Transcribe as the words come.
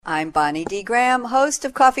I'm Bonnie D. Graham, host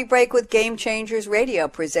of Coffee Break with Game Changers Radio,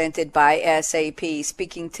 presented by SAP,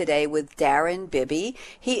 speaking today with Darren Bibby.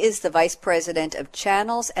 He is the Vice President of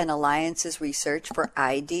Channels and Alliances Research for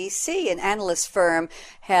IDC, an analyst firm.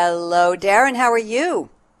 Hello, Darren. How are you?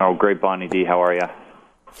 Oh, great, Bonnie D. How are you?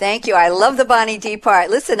 Thank you. I love the Bonnie D part.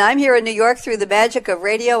 Listen, I'm here in New York through the magic of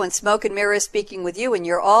radio and smoke and mirrors speaking with you, and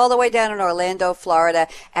you're all the way down in Orlando, Florida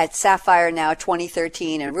at SAPPHIRE Now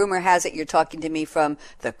 2013, and rumor has it you're talking to me from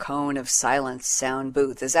the Cone of Silence sound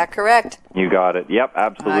booth. Is that correct? You got it. Yep,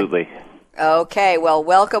 absolutely. Okay, well,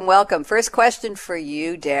 welcome, welcome. First question for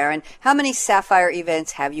you, Darren. How many SAPPHIRE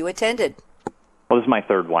events have you attended? Well, this is my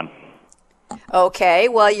third one. Okay,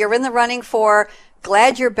 well, you're in the running for...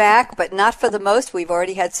 Glad you're back, but not for the most. We've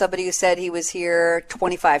already had somebody who said he was here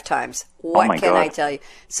 25 times. What can I tell you?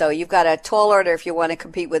 So you've got a tall order if you want to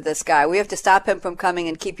compete with this guy. We have to stop him from coming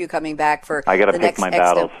and keep you coming back for I got to pick my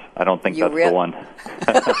battles. I don't think that's the one.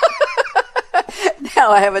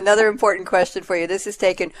 Now, I have another important question for you. This is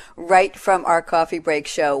taken right from our coffee break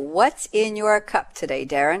show. What's in your cup today,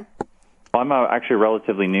 Darren? Well, I'm actually a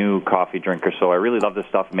relatively new coffee drinker, so I really love this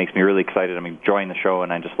stuff. It makes me really excited. I'm enjoying the show,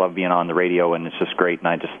 and I just love being on the radio, and it's just great, and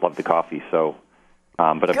I just love the coffee. So, but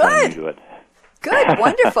I'm kind of new to it. Good,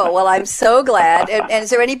 wonderful. Well, I'm so glad. And is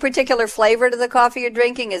there any particular flavor to the coffee you're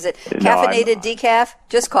drinking? Is it caffeinated, decaf,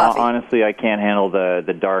 just coffee? Honestly, I can't handle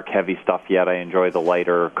the dark, heavy stuff yet. I enjoy the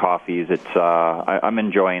lighter coffees. It's I'm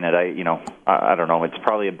enjoying it. I don't know. It's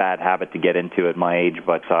probably a bad habit to get into at my age,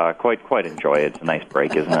 but quite enjoy it. It's a nice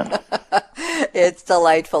break, isn't it? It's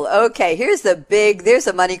delightful. Okay, there's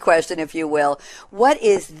a money question, if you will. What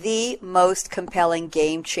is the most compelling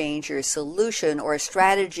game changer solution or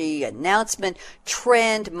strategy, announcement,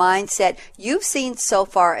 trend, mindset you've seen so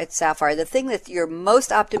far at SAPPHIRE, the thing that you're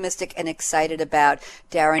most optimistic and excited about,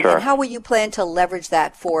 Darren? Sure. And how will you plan to leverage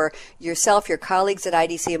that for yourself, your colleagues at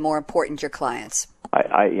IDC, and more important, your clients?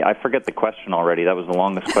 I forget the question already. That was the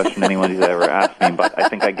longest question anyone's ever asked me, but I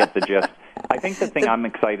think I get the gist. I think the thing I'm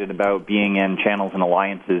excited about being in channels and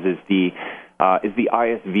alliances is the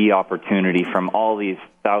ISV opportunity from all these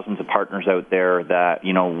thousands of partners out there that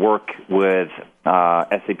work with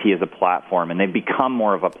SAP as a platform, and they've become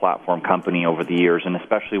more of a platform company over the years, and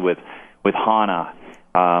especially with HANA.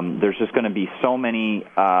 There's just going to be so many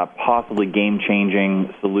possibly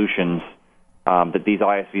game-changing solutions that these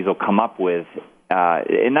ISVs will come up with.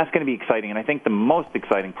 And that's going to be exciting. And I think the most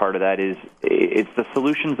exciting part of that is it's the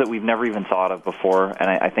solutions that we've never even thought of before. And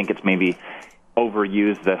I think it's maybe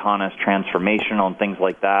overused that HANA is transformational and things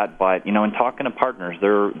like that. But, in talking to partners,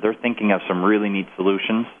 they're thinking of some really neat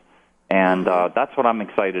solutions. And that's what I'm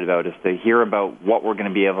excited about, is to hear about what we're going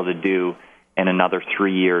to be able to do in another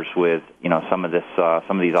 3 years with, some of these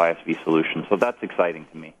ISV solutions. So that's exciting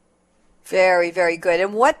to me. Very, very good.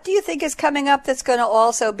 And what do you think is coming up that's going to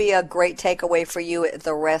also be a great takeaway for you at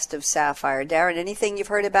the rest of SAPPHIRE? Darren, anything you've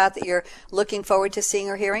heard about that you're looking forward to seeing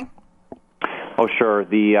or hearing? Oh, sure.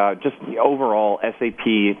 Just the overall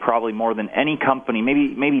SAP, probably more than any company,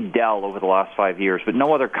 maybe Dell over the last 5 years, but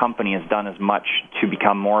no other company has done as much to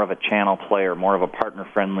become more of a channel player, more of a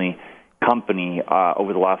partner-friendly company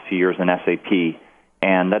over the last few years than SAP.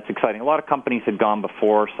 And that's exciting. A lot of companies have gone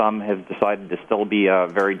before. Some have decided to still be a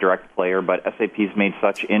very direct player, but SAP's made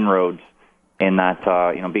such inroads in that,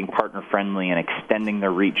 being partner-friendly and extending their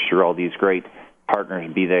reach through all these great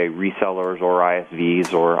partners, be they resellers or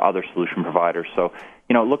ISVs or other solution providers. So,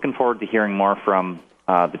 looking forward to hearing more from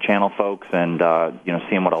the channel folks and,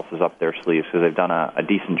 seeing what else is up their sleeves, because they've done a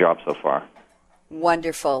decent job so far.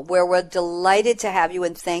 Wonderful. We're delighted to have you,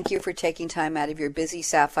 and thank you for taking time out of your busy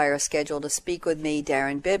SAPPHIRE schedule to speak with me,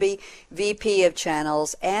 Darren Bibby, VP of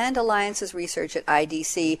Channels and Alliances Research at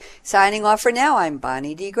IDC. Signing off for now, I'm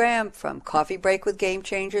Bonnie D. Graham from Coffee Break with Game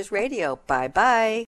Changers Radio. Bye-bye.